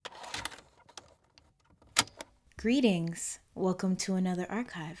Greetings. Welcome to another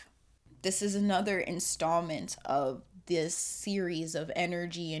archive. This is another installment of this series of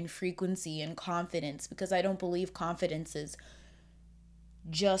energy and frequency and confidence, because I don't believe confidence is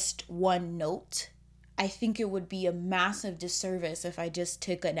just one note. I think it would be a massive disservice if I just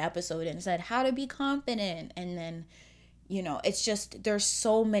took an episode and said how to be confident, and then it's just, there's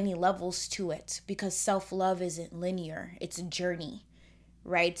so many levels to it, because self-love isn't linear. It's a journey,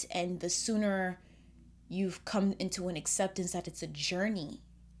 right? And the sooner you've come into an acceptance that it's a journey,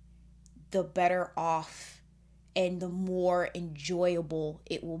 the better off and the more enjoyable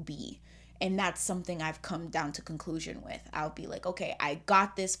it will be. And that's something I've come down to conclusion with. I'll be like, okay, I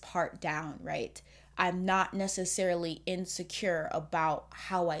got this part down, right? I'm not necessarily insecure about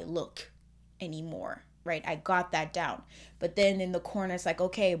how I look anymore, right? I got that down. But then in the corner, it's like,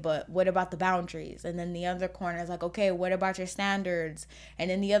 okay, but what about the boundaries? And then the other corner is like, okay, what about your standards? And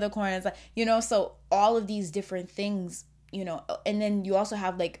then the other corner is like, so all of these different things, and then you also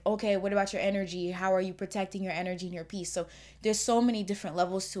have like, okay, what about your energy? How are you protecting your energy and your peace? So there's so many different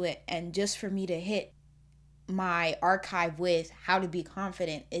levels to it. And just for me to hit my archive with how to be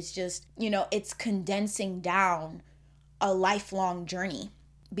confident, it's just, it's condensing down a lifelong journey,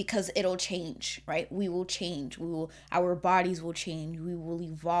 because it'll change, right? We will change. Our bodies will change. We will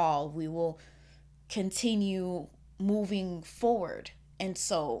evolve. We will continue moving forward. And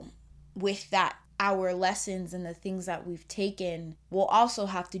so with that, our lessons and the things that we've taken will also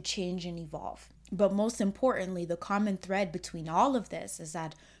have to change and evolve. But most importantly, the common thread between all of this is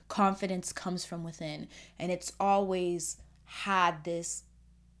that confidence comes from within. And it's always had this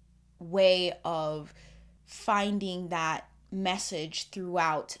way of finding that message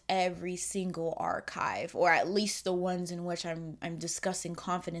throughout every single archive, or at least the ones in which I'm discussing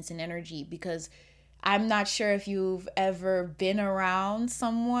confidence and energy, because I'm not sure if you've ever been around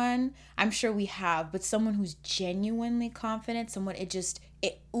someone, I'm sure we have, but someone who's genuinely confident, someone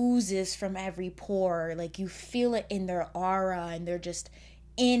it oozes from every pore, like you feel it in their aura and they're just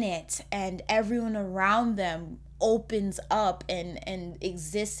in it, and everyone around them opens up and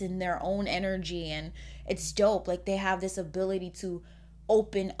exists in their own energy, and it's dope. Like they have this ability to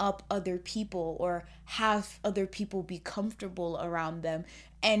open up other people or have other people be comfortable around them,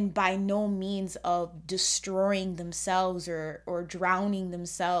 and by no means of destroying themselves or drowning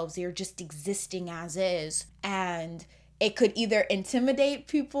themselves. They're just existing as is, and it could either intimidate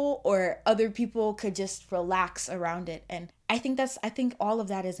people or other people could just relax around it. And I think all of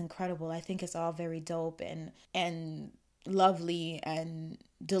that is incredible. I think it's all very dope and lovely and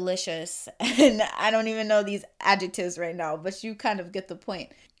delicious. And I don't even know these adjectives right now, but you kind of get the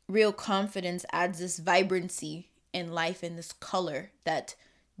point. Real confidence adds this vibrancy in life and this color that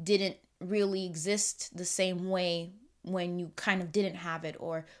didn't really exist the same way when you kind of didn't have it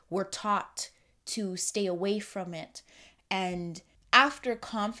or were taught to stay away from it. And after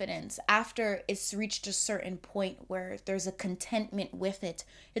confidence, after it's reached a certain point where there's a contentment with it,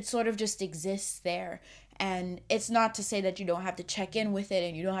 it sort of just exists there. And it's not to say that you don't have to check in with it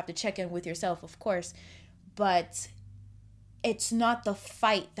and you don't have to check in with yourself, of course, but it's not the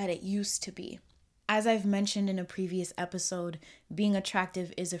fight that it used to be. As I've mentioned in a previous episode, being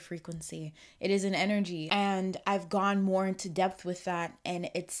attractive is a frequency. It is an energy. And I've gone more into depth with that. And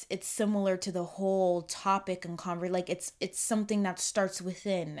it's similar to the whole topic and conversation. Like it's something that starts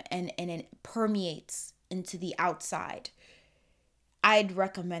within and it permeates into the outside. I'd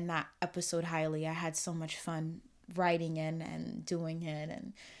recommend that episode highly. I had so much fun writing it and doing it.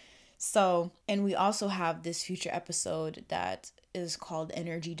 And we also have this future episode that is called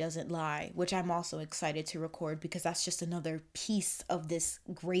Energy Doesn't Lie, which I'm also excited to record, because that's just another piece of this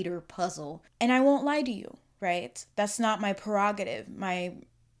greater puzzle. And I won't lie to you, right? That's not my prerogative. My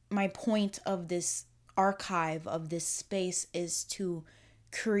point of this archive, of this space, is to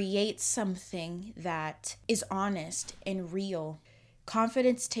create something that is honest and real.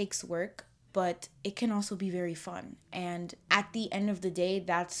 Confidence takes work, but it can also be very fun. And at the end of the day,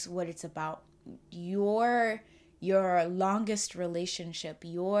 that's what it's about. Your longest relationship,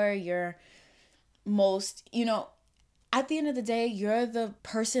 your most, at the end of the day, you're the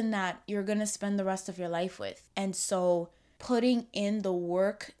person that you're going to spend the rest of your life with. And so putting in the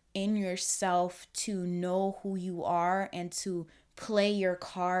work in yourself to know who you are and to play your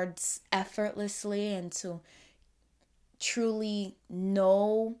cards effortlessly and to truly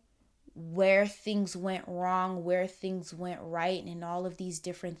know where things went wrong, where things went right, and all of these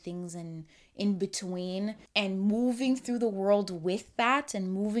different things and in between, and moving through the world with that,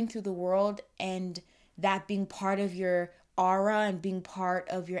 and moving through the world and that being part of your aura and being part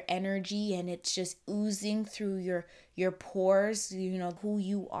of your energy, and it's just oozing through your your pores, who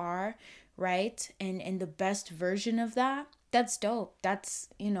you are, right? And the best version of that. That's dope. That's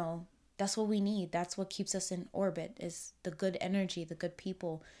what we need. That's what keeps us in orbit, is the good energy, the good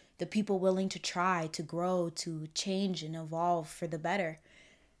people, the people willing to try, to grow, to change and evolve for the better,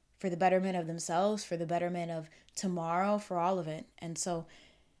 for the betterment of themselves, for the betterment of tomorrow, for all of it. And so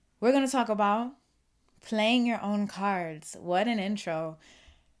we're going to talk about playing your own cards. What an intro.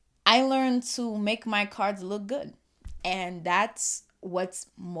 I learned to make my cards look good. And that's what's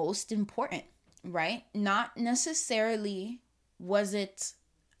most important, right? Not necessarily was it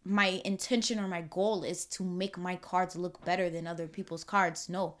my intention or my goal is to make my cards look better than other people's cards.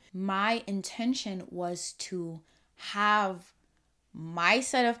 No, my intention was to have my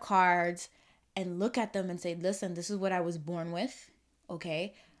set of cards and look at them and say, listen, this is what I was born with.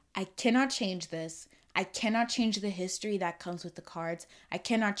 Okay. I cannot change this. I cannot change the history that comes with the cards. I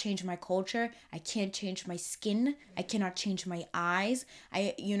cannot change my culture. I can't change my skin. I cannot change my eyes.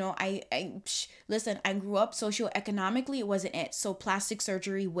 Listen, I grew up socioeconomically. It wasn't it. So plastic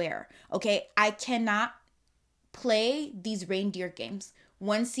surgery, where? Okay. I cannot play these reindeer games.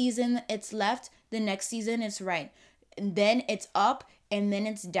 One season it's left. The next season it's right. And then it's up and then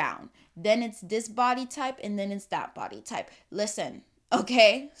it's down. Then it's this body type and then it's that body type. Listen,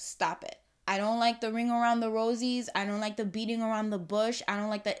 okay, stop it. I don't like the ring around the rosies. I don't like the beating around the bush. I don't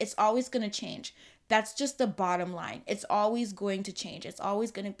like that. It's always going to change. That's just the bottom line. It's always going to change. It's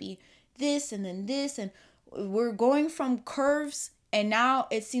always going to be this and then this. And we're going from curves and now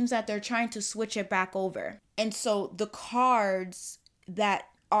it seems that they're trying to switch it back over. And so the cards that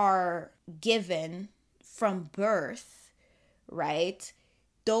are given from birth, right?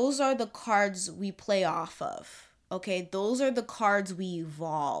 Those are the cards we play off of. Okay, those are the cards we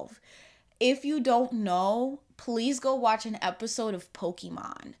evolve. If you don't know, please go watch an episode of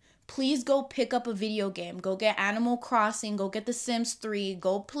Pokemon. Please go pick up a video game. Go get Animal Crossing. Go get The Sims 3.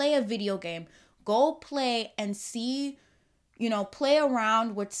 Go play a video game. Go play and see, play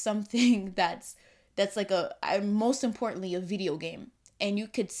around with something that's like most importantly, a video game. And you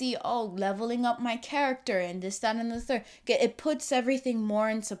could see, leveling up my character and this, that, and the third. It puts everything more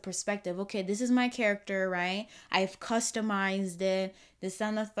into perspective. Okay, this is my character, right? I've customized it, this,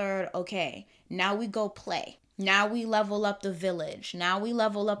 and the third. Okay, now we go play. Now we level up the village. Now we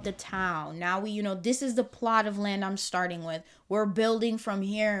level up the town. Now we, this is the plot of land I'm starting with. We're building from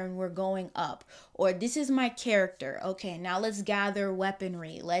here and we're going up. Or this is my character. Okay, now let's gather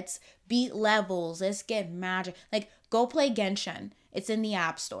weaponry. Let's beat levels. Let's get magic. Like, go play Genshin. It's in the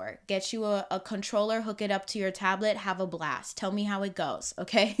App Store. Get you a controller, hook it up to your tablet, have a blast. Tell me how it goes,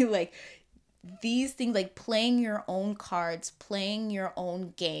 okay? Like, these things, like playing your own cards, playing your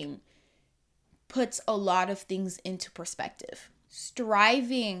own game, puts a lot of things into perspective.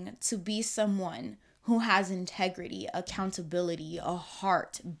 Striving to be someone who has integrity, accountability, a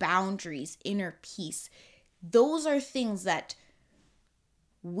heart, boundaries, inner peace. Those are things that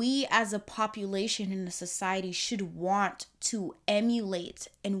we as a population in a society should want to emulate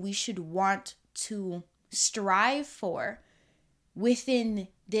and we should want to strive for within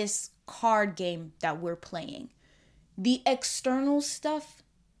this card game that we're playing. The external stuff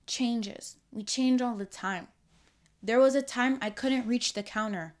changes. We change all the time. There was a time I couldn't reach the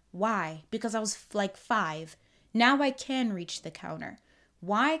counter. Why? Because I was like 5. Now I can reach the counter.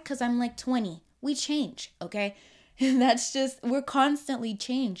 Why? Because I'm like 20. We change, okay? That's just, we're constantly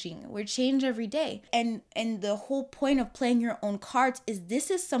changing. We change every day. And the whole point of playing your own cards is this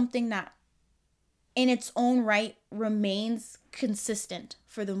is something that in its own right remains consistent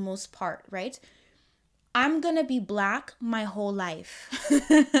for the most part, right? I'm going to be Black my whole life.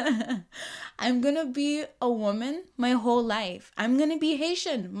 I'm going to be a woman my whole life. I'm going to be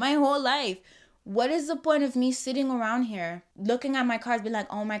Haitian my whole life. What is the point of me sitting around here looking at my cards, be like,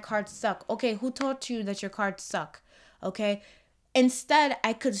 oh, my cards suck. Okay, who taught you that your cards suck? Okay. Instead,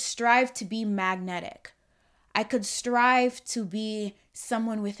 I could strive to be magnetic. I could strive to be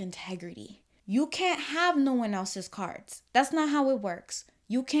someone with integrity. You can't have no one else's cards. That's not how it works.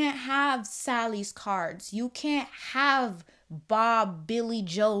 You can't have Sally's cards. You can't have Bob, Billy,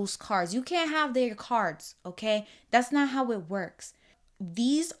 Joe's cards. You can't have their cards, okay? That's not how it works.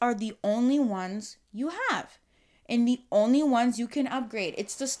 These are the only ones you have and the only ones you can upgrade.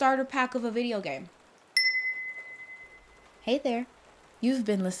 It's the starter pack of a video game. Hey there. You've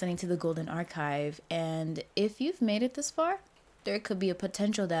been listening to The Golden Archive, and if you've made it this far, there could be a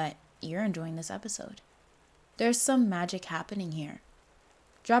potential that you're enjoying this episode. There's some magic happening here.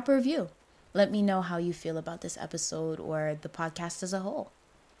 Drop a review. Let me know how you feel about this episode or the podcast as a whole.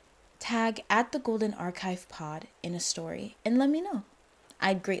 Tag at The Golden Archive Pod in a story and let me know.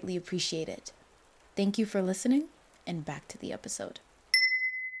 I'd greatly appreciate it. Thank you for listening, And back to the episode.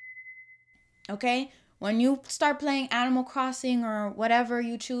 Okay? When you start playing Animal Crossing or whatever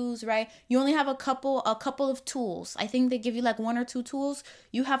you choose, right? You only have a couple of tools. I think they give you like one or two tools.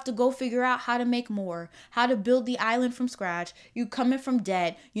 You have to go figure out how to make more, how to build the island from scratch. You coming from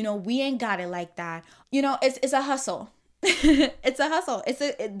dead. We ain't got it like that. It's a hustle. It's a hustle.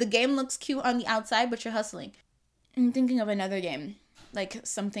 The game looks cute on the outside, but you're hustling. I'm thinking of another game, like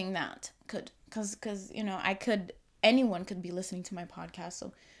something that could, cause anyone could be listening to my podcast.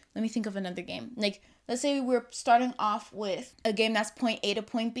 So let me think of another game. Like, let's say we're starting off with a game that's point A to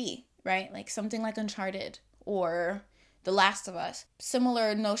point B, right? Like something like Uncharted or The Last of Us.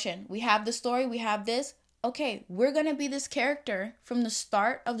 Similar notion. We have the story, we have this. Okay, we're going to be this character from the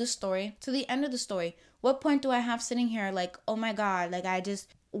start of the story to the end of the story. What point do I have sitting here like, oh my God, like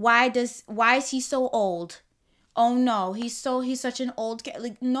why is he so old? Oh no, he's such an old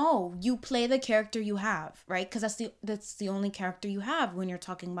like, no, you play the character you have, right? Because that's the only character you have when you're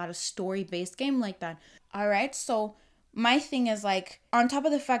talking about a story-based game like that. All right, so my thing is like, on top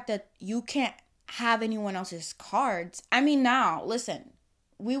of the fact that you can't have anyone else's cards, I mean, now listen,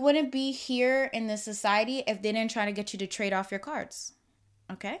 we wouldn't be here in this society if they didn't try to get you to trade off your cards.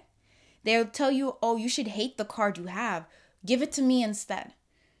 Okay, they'll tell you, oh, you should hate the card you have, give it to me instead,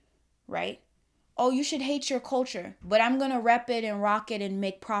 right? Oh, you should hate your culture, but I'm going to rep it and rock it and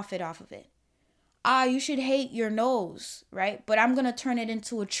make profit off of it. You should hate your nose, right? But I'm going to turn it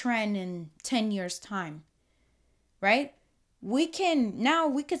into a trend in 10 years' time, right? We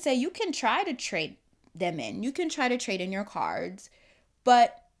could say you can try to trade them in. You can try to trade in your cards,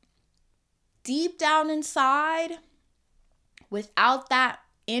 but deep down inside, without that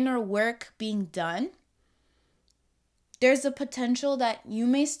inner work being done, there's a potential that you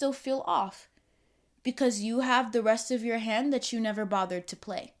may still feel off. Because you have the rest of your hand that you never bothered to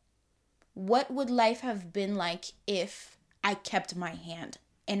play. What would life have been like if I kept my hand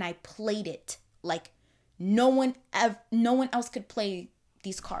and I played it like no one else could play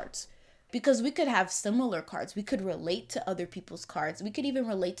these cards? Because we could have similar cards. We could relate to other people's cards. We could even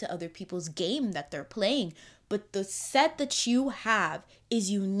relate to other people's game that they're playing. But the set that you have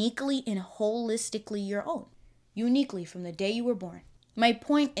is uniquely and holistically your own. Uniquely from the day you were born. My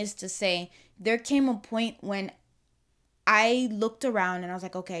point is to say, there came a point when I looked around and I was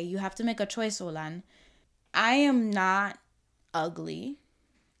like, okay, you have to make a choice, Olan. I am not ugly.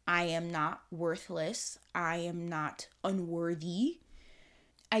 I am not worthless. I am not unworthy.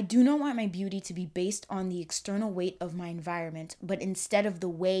 I do not want my beauty to be based on the external weight of my environment, but instead of the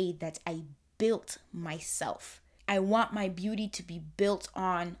way that I built myself. I want my beauty to be built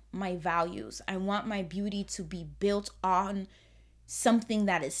on my values. I want my beauty to be built on something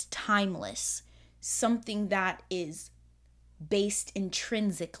that is timeless, something that is based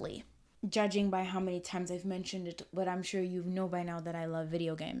intrinsically. Judging by how many times I've mentioned it, but I'm sure you know by now that I love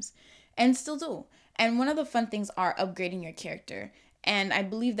video games and still do. And one of the fun things are upgrading your character. And I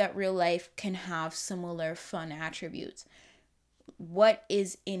believe that real life can have similar fun attributes. What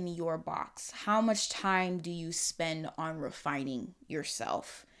is in your box? How much time do you spend on refining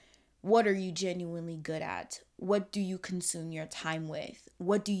yourself? What are you genuinely good at? What do you consume your time with?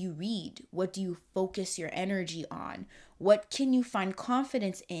 What do you read? What do you focus your energy on? What can you find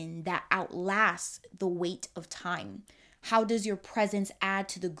confidence in that outlasts the weight of time? How does your presence add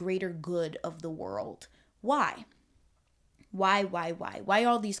to the greater good of the world? Why? Why? Why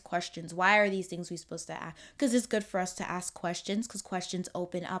all these questions? Why are these things we're supposed to ask? Because it's good for us to ask questions, because questions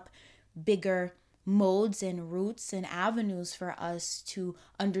open up bigger modes and routes and avenues for us to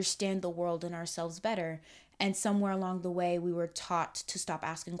understand the world and ourselves better. And somewhere along the way, we were taught to stop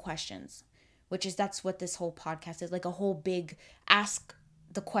asking questions, that's what this whole podcast is, like a whole big ask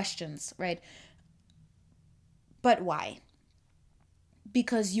the questions, right? But why?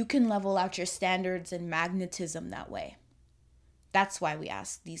 Because you can level out your standards and magnetism that way. That's why we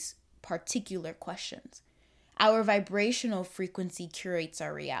ask these particular questions. Our vibrational frequency curates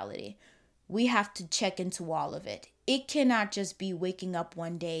our reality. We have to check into all of it. It cannot just be waking up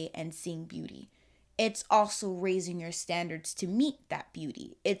one day and seeing beauty. It's also raising your standards to meet that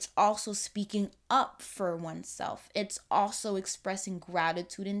beauty. It's also speaking up for oneself. It's also expressing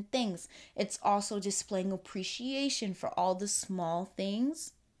gratitude in things. It's also displaying appreciation for all the small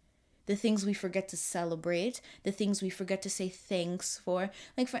things, the things we forget to celebrate, the things we forget to say thanks for.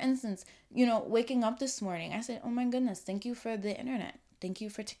 Like, for instance, waking up this morning, I said, oh my goodness, thank you for the internet. Thank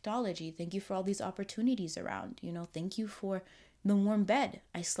you for technology. Thank you for all these opportunities around. Thank you for the warm bed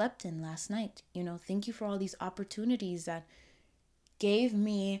I slept in last night. Thank you for all these opportunities that gave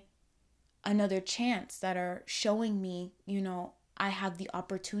me another chance, that are showing me, I have the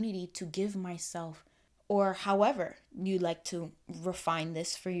opportunity to give myself or however you like to refine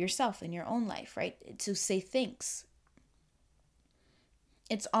this for yourself in your own life, right? To say thanks.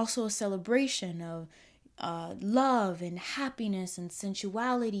 It's also a celebration of love and happiness and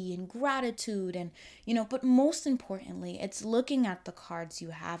sensuality and gratitude, and but most importantly, it's looking at the cards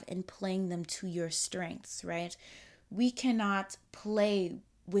you have and playing them to your strengths, right? We cannot play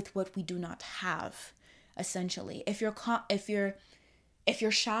with what we do not have. Essentially, if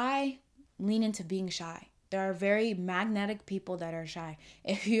you're shy, lean into being shy. There are very magnetic people that are shy.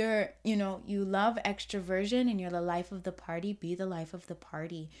 If you love extroversion and you're the life of the party, be the life of the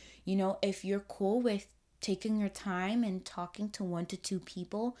party. If you're cool with taking your time and talking to 1 to 2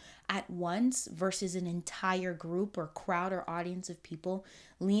 people at once versus an entire group or crowd or audience of people,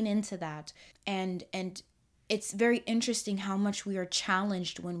 lean into that. And it's very interesting how much we are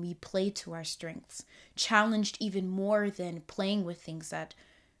challenged when we play to our strengths, challenged even more than playing with things that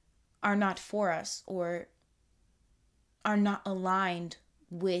are not for us or are not aligned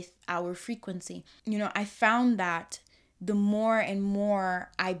with our frequency. I found that the more and more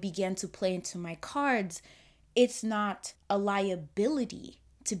I began to play into my cards, it's not a liability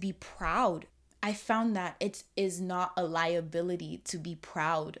to be proud. I found that it is not a liability to be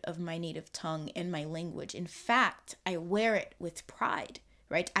proud of my native tongue and my language. In fact, I wear it with pride,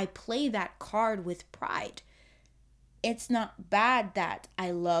 right? I play that card with pride. It's not bad that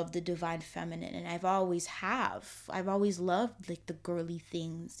I love the divine feminine, and I've always loved like the girly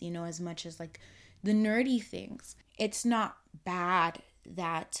things, as much as like the nerdy things. It's not bad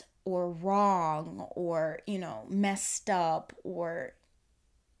that, or wrong, or messed up or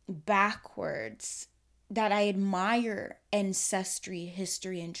backwards, that I admire ancestry,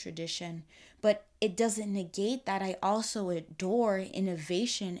 history, and tradition, but it doesn't negate that I also adore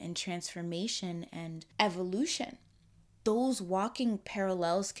innovation and transformation and evolution. Those walking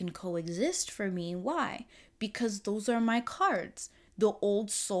parallels can coexist for me. Why? Because those are my cards. The old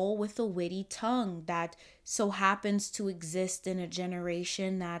soul with a witty tongue that so happens to exist in a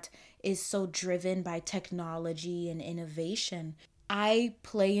generation that is so driven by technology and innovation. I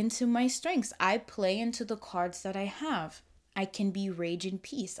play into my strengths. I play into the cards that I have. I can be rage and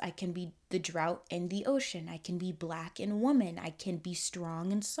peace. I can be the drought and the ocean. I can be black and woman. I can be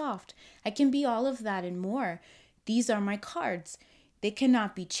strong and soft. I can be all of that and more. These are my cards. They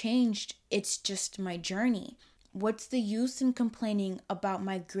cannot be changed. It's just my journey. What's the use in complaining about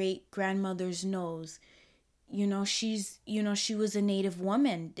my great grandmother's nose? She was a native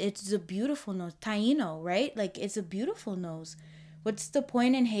woman. It's a beautiful nose. Taino, right? Like, it's a beautiful nose. What's the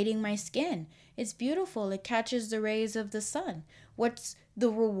point in hating my skin? It's beautiful. It catches the rays of the sun. What's the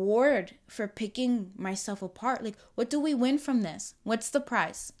reward for picking myself apart? Like, what do we win from this? What's the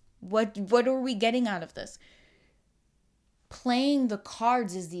prize? What are we getting out of this? Playing the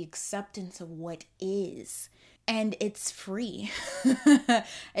cards is the acceptance of what is. And it's free.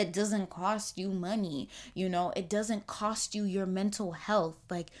 It doesn't cost you money. It doesn't cost you your mental health.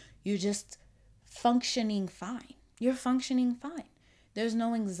 Like, you're just functioning fine. You're functioning fine. There's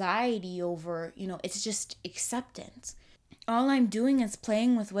no anxiety over, it's just acceptance. All I'm doing is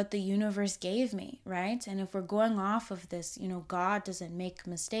playing with what the universe gave me, right? And if we're going off of this, God doesn't make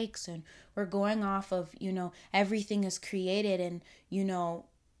mistakes, and we're going off of, everything is created and,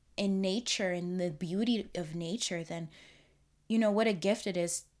 in nature and the beauty of nature, then, what a gift it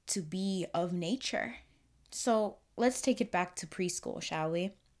is to be of nature. So let's take it back to preschool, shall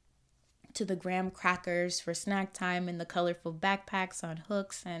we? To the graham crackers for snack time and the colorful backpacks on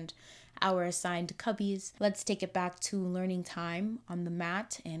hooks and our assigned cubbies. Let's take it back to learning time on the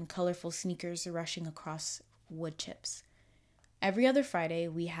mat and colorful sneakers rushing across wood chips. Every other Friday,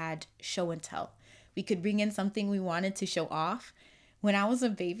 we had show and tell. We could bring in something we wanted to show off. When I was a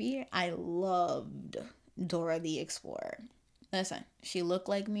baby, I loved Dora the Explorer. Listen, she looked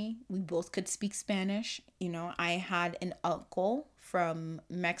like me. We both could speak Spanish. I had an uncle from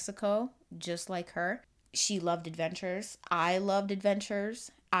Mexico, just like her. She loved adventures. I loved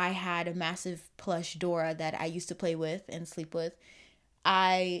adventures. I had a massive plush Dora that I used to play with and sleep with.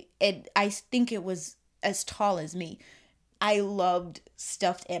 I think it was as tall as me. I loved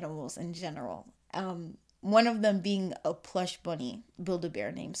stuffed animals in general. One of them being a plush bunny,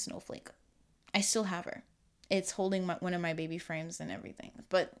 Build-A-Bear named Snowflake. I still have her. It's holding one of my baby frames and everything.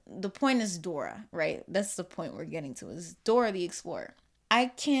 But the point is Dora, right? That's the point we're getting to, is Dora the Explorer. I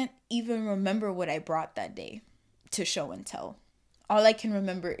can't even remember what I brought that day to show and tell. All I can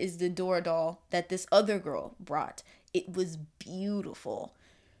remember is the Dora doll that this other girl brought. It was beautiful.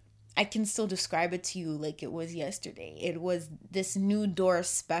 I can still describe it to you like it was yesterday. It was this new Dora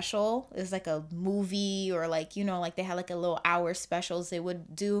special. It was like a movie, or like they had like a little hour specials they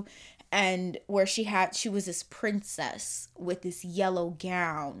would do. and where she was this princess with this yellow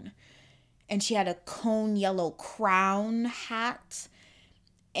gown, and she had a cone yellow crown hat,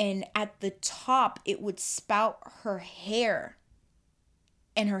 and at the top it would spout her hair,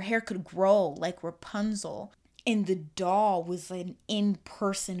 and her hair could grow like Rapunzel. And the doll was an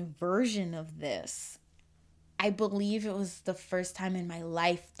in-person version of this. I believe it was the first time in my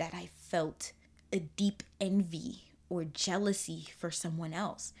life that I felt a deep envy or jealousy for someone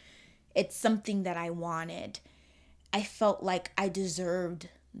else. It's something that I wanted. I felt like I deserved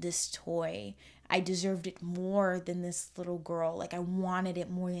this toy. I deserved it more than this little girl. Like, I wanted it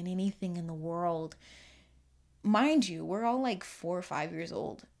more than anything in the world. Mind you, we're all like 4 or 5 years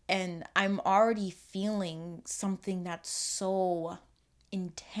old, and I'm already feeling something that's so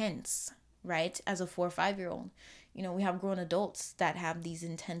intense, right? As a 4 or 5-year-old, we have grown adults that have these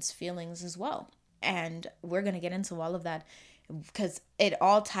intense feelings as well. And we're going to get into all of that because it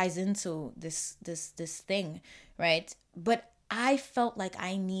all ties into this thing, right? But I felt like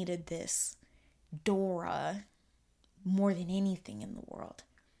I needed this Dora more than anything in the world.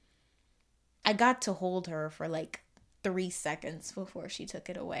 I got to hold her for like 3 seconds before she took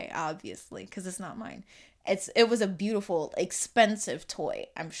it away, obviously, because it's not mine. It was a beautiful, expensive toy,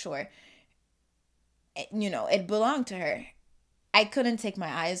 I'm sure. It belonged to her. I couldn't take my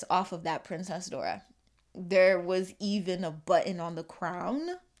eyes off of that Princess Dora. There was even a button on the crown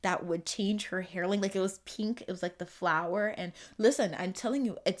that would change her hairline. Like, it was pink. It was like the flower. And listen, I'm telling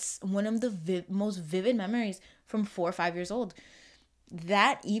you, it's one of the most vivid memories from 4 or 5 years old.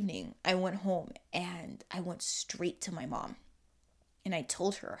 That evening, I went home and I went straight to my mom. And I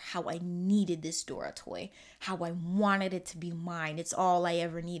told her how I needed this Dora toy, how I wanted it to be mine. It's all I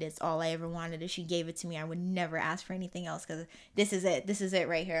ever needed. It's all I ever wanted. If she gave it to me, I would never ask for anything else because this is it. This is it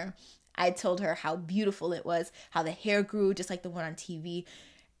right here. I told her how beautiful it was, how the hair grew just like the one on TV.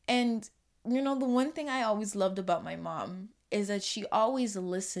 And, the one thing I always loved about my mom is that she always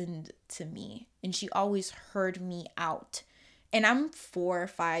listened to me and she always heard me out. And I'm 4 or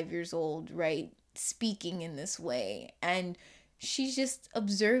 5 years old, right? Speaking in this way. And she's just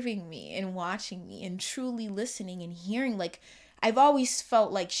observing me and watching me and truly listening and hearing. Like, I've always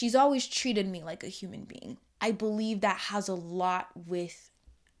felt like she's always treated me like a human being. I believe that has a lot with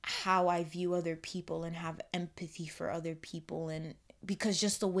how I view other people and have empathy for other people. And because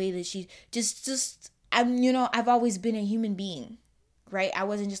just the way that she I've always been a human being, right? I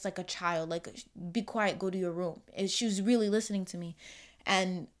wasn't just like a child, like, be quiet, go to your room. She was really listening to me.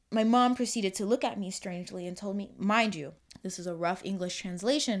 And my mom proceeded to look at me strangely and told me, mind you, this is a rough English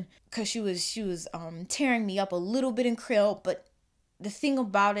translation because she was tearing me up a little bit in Creole. But the thing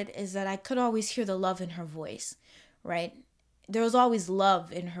about it is that I could always hear the love in her voice, right? There was always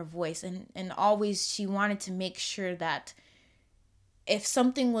love in her voice, and always she wanted to make sure that if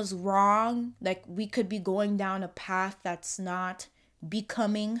something was wrong, like we could be going down a path that's not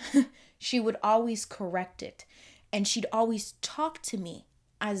becoming, she would always correct it. And she'd always talk to me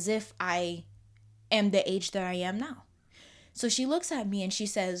as if I am the age that I am now. So she looks at me and she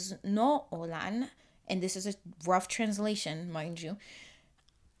says, "No, Olan," and this is a rough translation, mind you.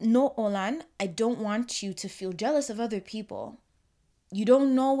 "No, Olan, I don't want you to feel jealous of other people. You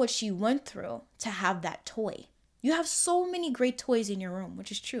don't know what she went through to have that toy. You have so many great toys in your room,"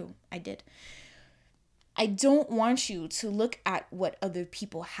 which is true. I did. "I don't want you to look at what other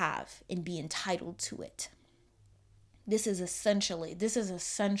people have and be entitled to it." This is essentially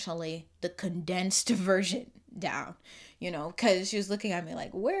the condensed version down, because she was looking at me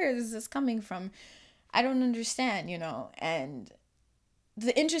like, where is this coming from? I don't understand, and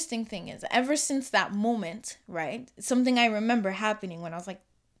the interesting thing is, ever since that moment, right, something I remember happening when I was like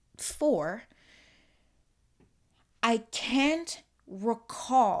 4, I can't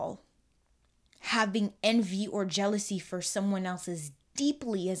recall having envy or jealousy for someone else's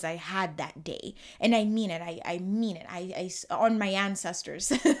deeply as I had that day. And I mean it. I mean it. I on my ancestors.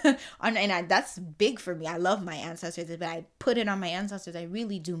 That's big for me. I love my ancestors, but I put it on my ancestors. I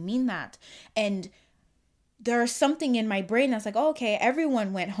really do mean that. And there's something in my brain that's like, oh, okay,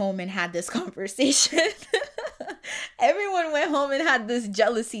 everyone went home and had this conversation. Everyone went home and had this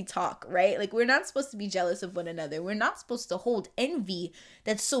jealousy talk, right? Like, we're not supposed to be jealous of one another. We're not supposed to hold envy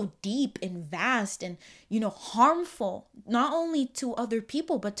that's so deep and vast and, harmful, not only to other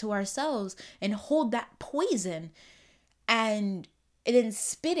people, but to ourselves, and hold that poison and then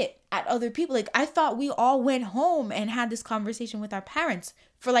spit it at other people. Like, I thought we all went home and had this conversation with our parents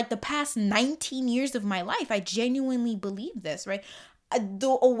for like the past 19 years of my life. I genuinely believe this, right?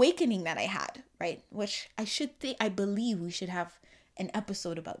 The awakening that I had, right? Which I believe we should have an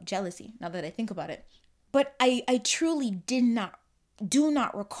episode about jealousy, now that I think about it. But I truly do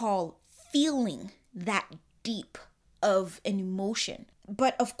not recall feeling that deep of an emotion.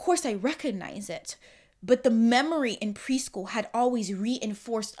 But of course I recognize it. But the memory in preschool had always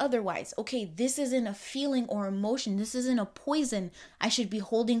reinforced otherwise. Okay, this isn't a feeling or emotion. This isn't a poison I should be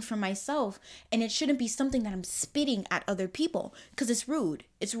holding for myself. And it shouldn't be something that I'm spitting at other people because it's rude.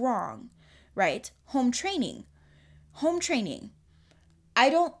 It's wrong, right? Home training. Home training.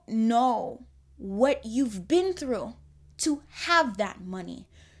 I don't know what you've been through to have that money,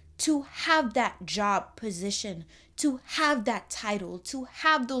 to have that job position, to have that title, to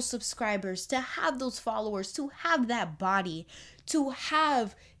have those subscribers, to have those followers, to have that body, to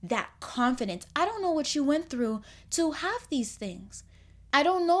have that confidence. I don't know what you went through to have these things. I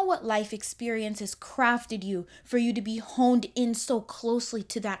don't know what life experiences crafted you for you to be honed in so closely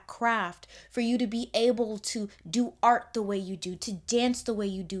to that craft, for you to be able to do art the way you do, to dance the way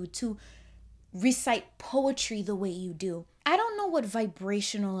you do, to recite poetry the way you do. I don't know what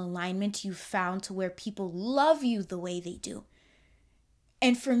vibrational alignment you found to where people love you the way they do.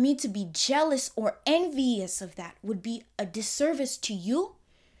 And for me to be jealous or envious of that would be a disservice to you.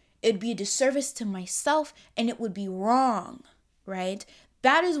 It'd be a disservice to myself, and it would be wrong, right?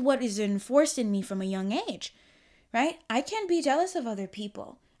 That is what is enforced in me from a young age, right? I can't be jealous of other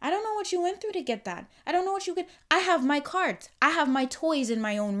people. I don't know what you went through to get that. I don't know what you get. I have my cards. I have my toys in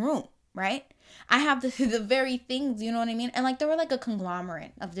my own room, right? I have the very things, you know what I mean? And like, there were like a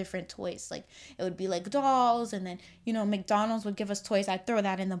conglomerate of different toys. Like, it would be like dolls, and then, you know, McDonald's would give us toys. I'd throw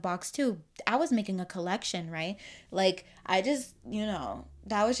that in the box too. I was making a collection, right? Like, I just, you know,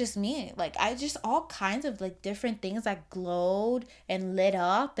 that was just me. Like, I just, all kinds of like different things that glowed and lit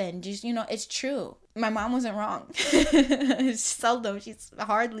up, and just, you know, it's true. My mom wasn't wrong. Seldom. She's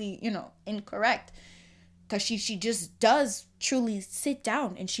hardly, you know, incorrect. Because she just does truly sit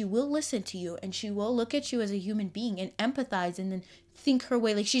down, and she will listen to you, and she will look at you as a human being and empathize and then think her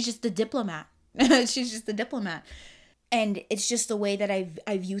way. Like, she's just the diplomat. She's just the diplomat. And it's just the way that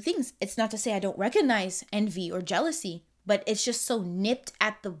I view things. It's not to say I don't recognize envy or jealousy, but it's just so nipped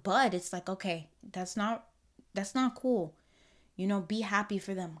at the bud. It's like, okay, that's not cool. You know, be happy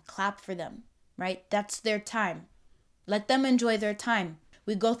for them. Clap for them, right? That's their time. Let them enjoy their time.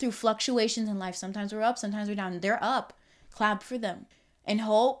 We go through fluctuations in life. Sometimes we're up, sometimes we're down. They're up. Clap for them. And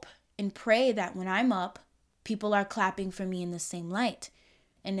hope and pray that when I'm up, people are clapping for me in the same light.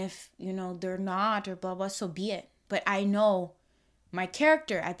 And if, you know, they're not, or blah, blah, so be it. But I know my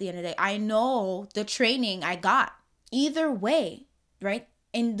character at the end of the day. I know the training I got. Either way, right?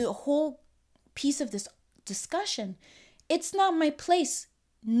 And the whole piece of this discussion, it's not my place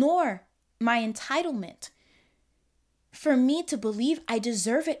nor my entitlement for me to believe I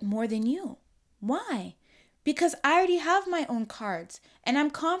deserve it more than you. Why? Because I already have my own cards, and I'm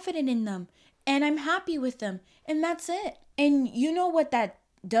confident in them, and I'm happy with them, and that's it. And you know what that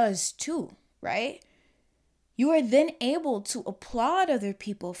does too, right? You are then able to applaud other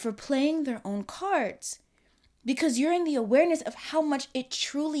people for playing their own cards, because you're in the awareness of how much it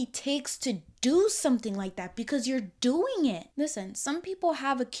truly takes to do something like that, because you're doing it. Listen, some people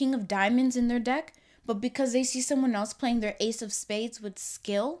have a king of diamonds in their deck, but because they see someone else playing their ace of spades with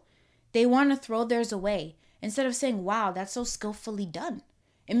skill, they want to throw theirs away instead of saying, wow, that's so skillfully done.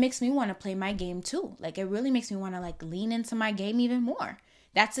 It makes me want to play my game too. Like, it really makes me want to like lean into my game even more.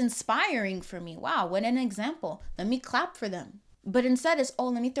 That's inspiring for me. Wow, what an example. Let me clap for them. But instead it's, oh,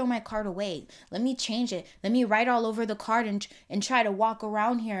 let me throw my card away. Let me change it. Let me write all over the card and try to walk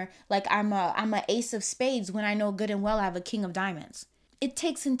around here like I'm a ace of spades when I know good and well I have a king of diamonds. It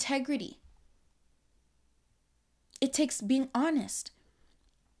takes integrity. It takes being honest.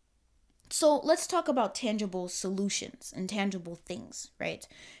 So let's talk about tangible solutions and tangible things, right?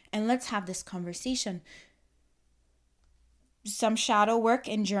 And let's have this conversation. Some shadow work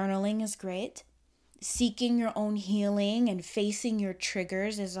and journaling is great. Seeking your own healing and facing your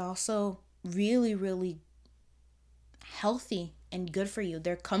triggers is also really, really healthy and good for you.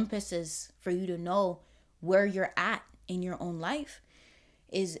 They're compasses for you to know where you're at in your own life.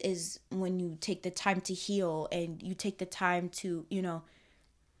 Is when you take the time to heal, and you take the time to, you know,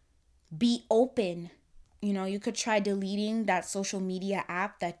 be open. You know, you could try deleting that social media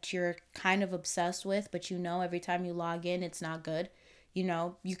app that you're kind of obsessed with, but you know every time you log in, it's not good. You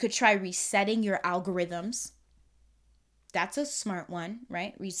know, you could try resetting your algorithms. That's a smart one,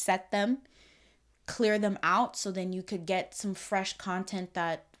 right? Reset them, clear them out, so then you could get some fresh content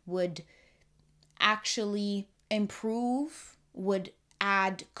that would actually improve, would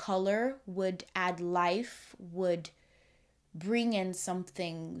add color, would add life, would bring in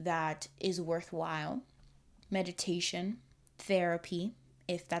something that is worthwhile. Meditation, therapy,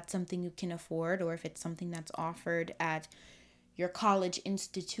 if that's something you can afford, or if it's something that's offered at your college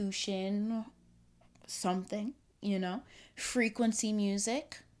institution, something, frequency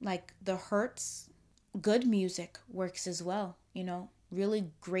music, like the hertz. Good music works as well,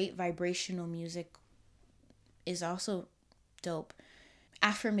 really great vibrational music is also dope.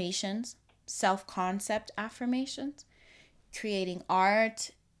 Affirmations, self-concept affirmations, creating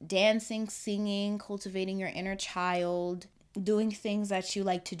art, dancing, singing, cultivating your inner child, doing things that you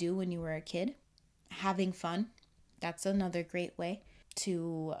like to do when you were a kid, having fun. That's another great way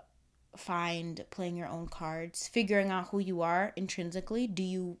to find playing your own cards, figuring out who you are intrinsically. Do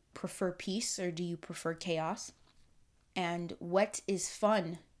you prefer peace or do you prefer chaos? And what is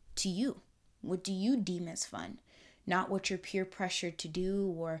fun to you? What do you deem as fun? Not what you're peer pressured to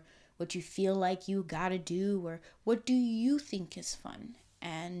do or what you feel like you gotta do, or what do you think is fun?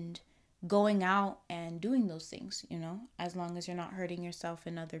 And going out and doing those things, as long as you're not hurting yourself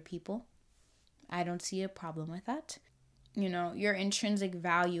and other people. I don't see a problem with that. Your intrinsic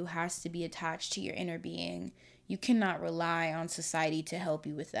value has to be attached to your inner being. You cannot rely on society to help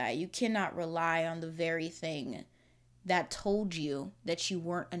you with that. You cannot rely on the very thing that told you that you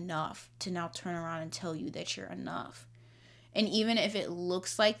weren't enough to now turn around and tell you that you're enough. And even if it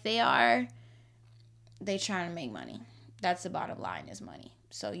looks like they are, they trying to make money. That's the bottom line, is money.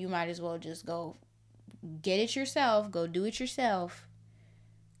 So you might as well just go get it yourself, go do it yourself,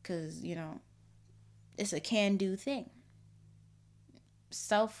 because, it's a can-do thing.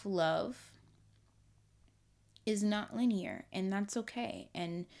 Self-love is not linear, and that's okay.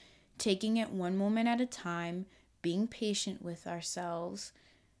 And taking it one moment at a time, being patient with ourselves,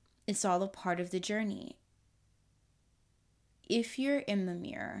 it's all a part of the journey. If you're in the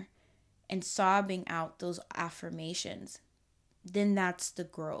mirror and sobbing out those affirmations, then that's the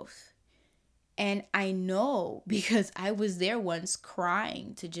growth. And I know, because I was there once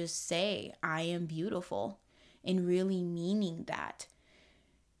crying to just say, I am beautiful, and really meaning that.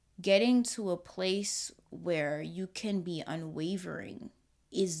 Getting to a place where you can be unwavering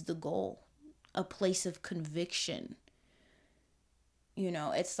is the goal. A place of conviction.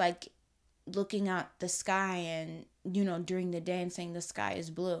 It's like looking at the sky and, during the day and saying the sky is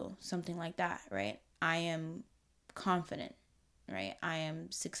blue, something like that, right? I am confident, right? I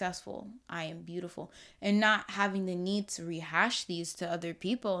am successful. I am beautiful. And not having the need to rehash these to other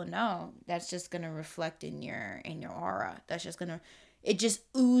people. No, that's just going to reflect in your aura. That's just going to, it just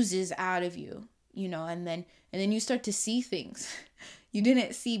oozes out of you, and then you start to see things you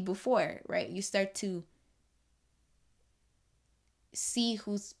didn't see before, right? You start to see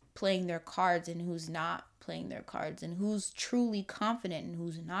who's playing their cards and who's not playing their cards, and who's truly confident and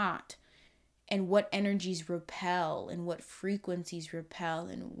who's not, and what energies repel and what frequencies repel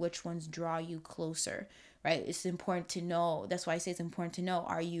and which ones draw you closer, right? It's important to know. That's why I say it's important to know,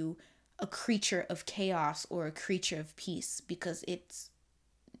 are you a creature of chaos or a creature of peace? Because it's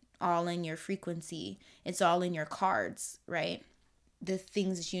all in your frequency. It's all in your cards, right? The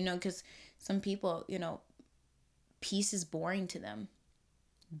things that because some people, peace is boring to them.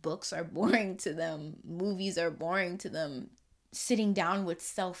 Books are boring to them. Movies are boring to them. Sitting down with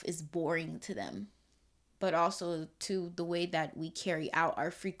self is boring to them. But also to the way that we carry out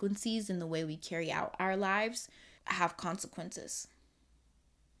our frequencies and the way we carry out our lives have consequences.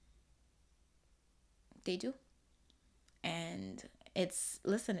 They do. And it's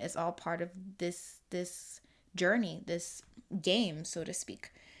all part of this journey, this game, so to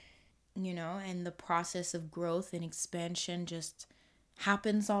speak. And the process of growth and expansion just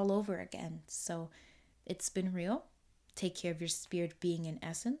happens all over again. So it's been real. Take care of your spirit being in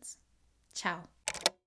essence. Ciao.